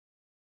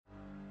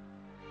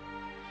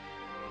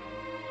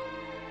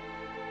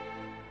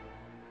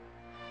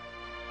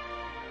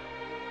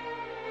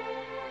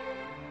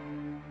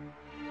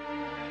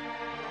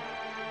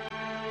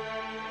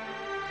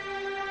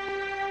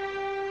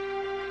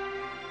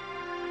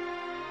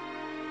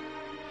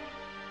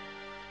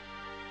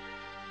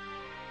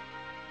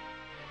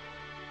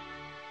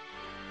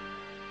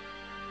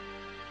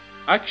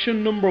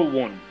Action number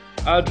 1.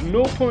 Add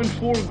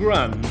 0.4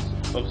 grams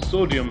of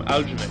sodium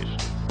alginate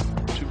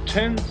to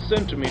 10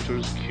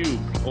 centimeters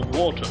cubed of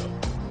water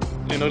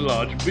in a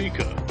large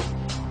beaker.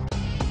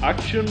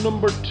 Action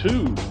number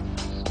 2.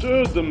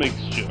 Stir the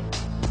mixture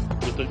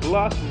with a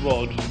glass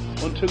rod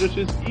until it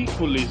is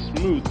equally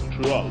smooth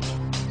throughout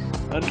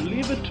and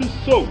leave it to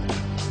soak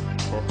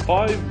for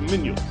 5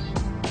 minutes.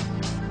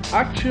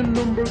 Action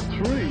number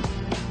 3.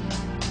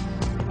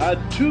 Add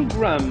 2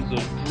 grams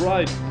of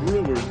dried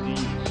brewer's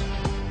yeast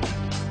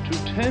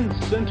to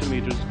 10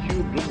 centimeters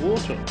cubed of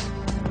water.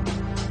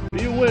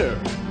 Be aware,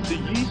 the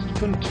yeast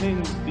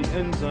contains the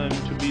enzyme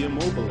to be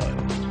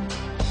immobilized,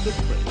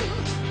 citrate.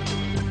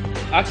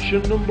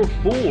 Action number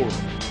 4.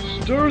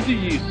 Stir the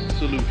yeast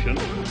solution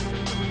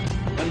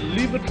and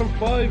leave it for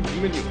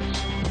 5 minutes.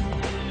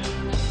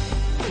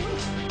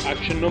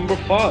 Action number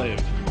 5.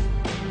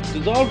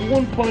 Dissolve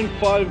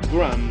 1.5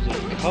 grams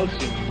of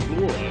calcium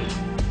chloride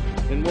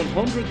in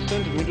 100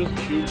 centimeters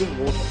cubed of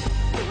water.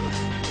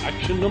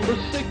 Action number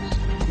 6.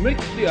 Mix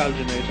the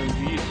alginate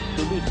and yeast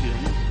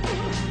solutions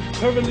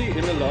thoroughly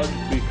in a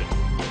large beaker.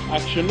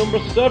 Action number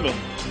 7.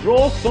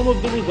 Draw some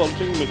of the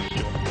resulting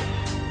mixture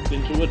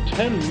into a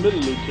 10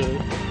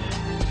 milliliter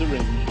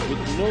syringe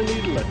with no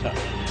needle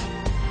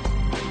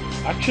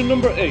attached. Action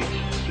number 8.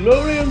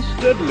 Slowly and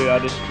steadily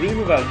add a stream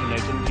of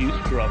alginate and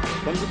yeast drops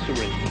from the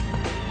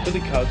syringe to the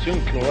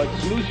calcium chloride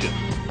solution.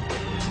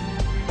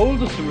 Hold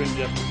the syringe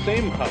at the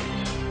same height,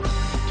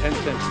 10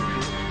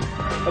 centimeters,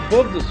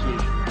 above the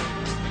solution,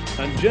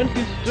 and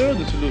gently stir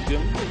the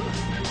solution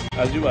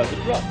as you add the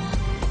drops.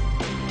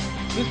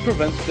 This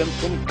prevents them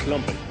from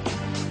clumping.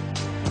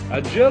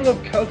 A gel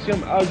of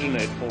calcium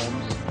alginate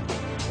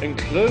forms,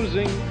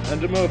 enclosing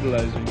and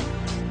immobilizing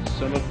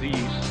some of the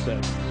yeast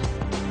cells.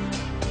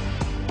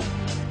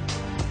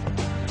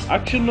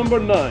 Action number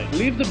 9.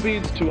 Leave the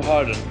beads to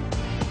harden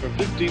for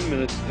 15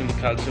 minutes in the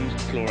calcium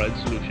chloride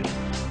solution.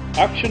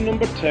 Action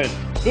number 10.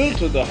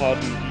 Filter the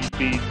hardened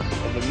beads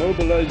of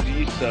immobilized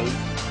yeast cells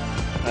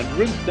and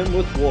rinse them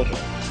with water.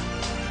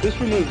 This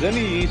removes any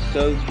yeast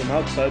cells from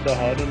outside the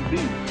hardened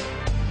beads.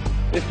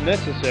 If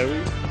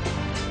necessary,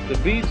 the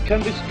beads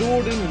can be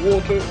stored in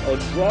water or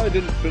dried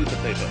in filter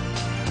paper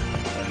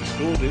and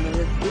stored in a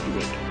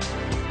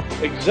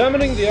refrigerator.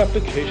 Examining the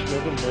application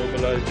of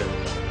immobilized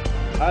enzyme.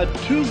 Add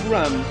 2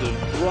 grams of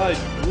dried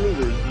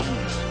brewer's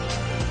yeast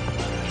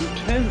to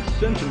 10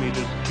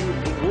 centimeters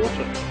cubed of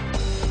water.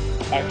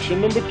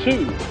 Action number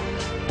 2.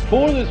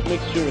 Pour this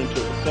mixture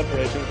into a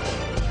separating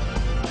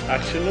funnel.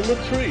 Action number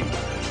 3.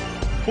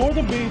 Pour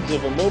the beads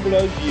of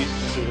immobilized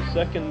yeast into a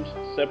second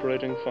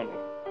separating funnel.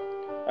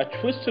 A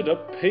twisted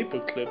up paper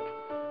clip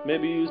may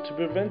be used to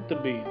prevent the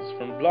beads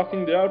from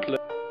blocking the outlet.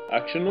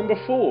 Action number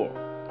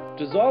 4.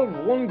 Dissolve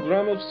 1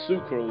 gram of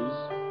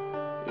sucrose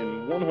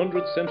in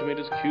 100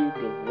 centimeters cubed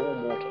of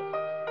warm water.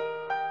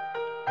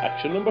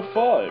 Action number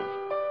 5.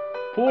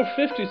 Pour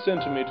 50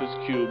 centimeters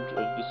cubed of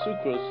the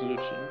sucrose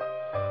solution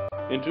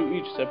into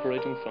each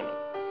separating funnel.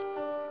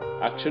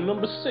 Action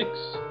number 6.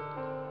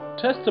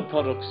 Test the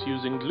products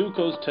using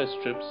glucose test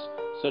strips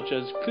such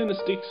as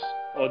Clinisticks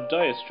or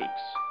Diastrix.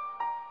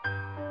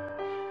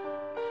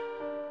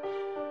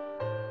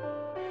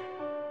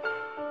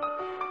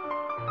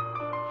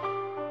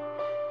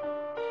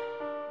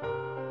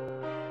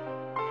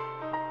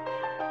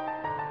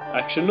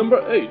 Action number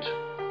 8.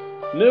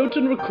 Note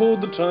and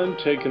record the time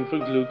taken for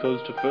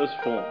glucose to first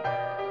form.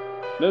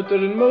 Note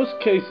that in most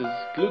cases,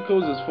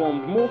 glucose is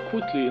formed more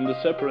quickly in the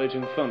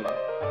separating funnel,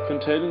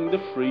 containing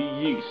the free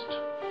yeast.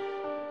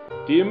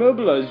 The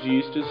immobilized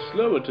yeast is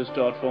slower to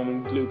start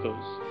forming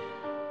glucose.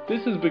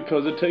 This is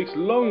because it takes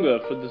longer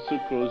for the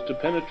sucrose to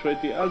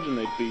penetrate the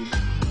alginate beads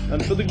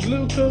and for the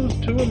glucose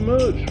to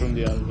emerge from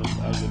the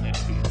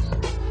alginate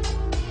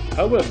beads.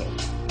 However,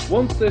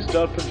 once they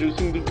start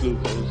producing the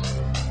glucose,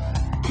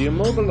 the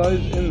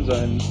immobilized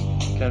enzymes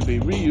can be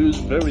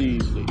reused very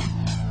easily.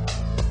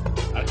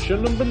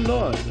 Action number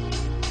 9.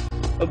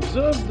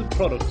 Observe the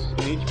products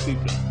in each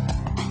beaker.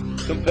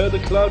 Compare the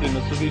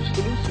cloudiness of each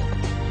solution.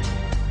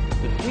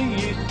 The free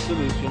yeast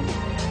solution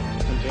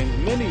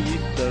contains many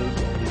yeast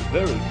cells and is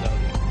very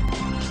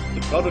cloudy.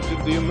 The product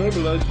of the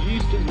immobilized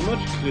yeast is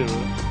much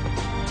clearer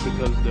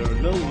because there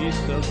are no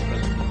yeast cells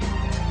present.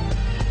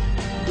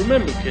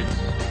 Remember kids,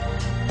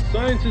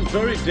 science is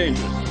very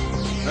dangerous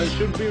and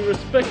should be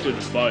respected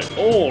by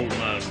all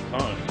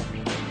mankind.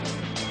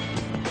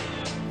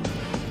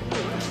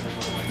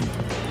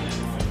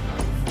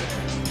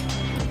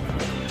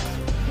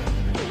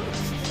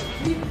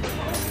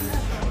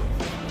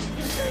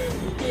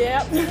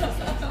 Yep.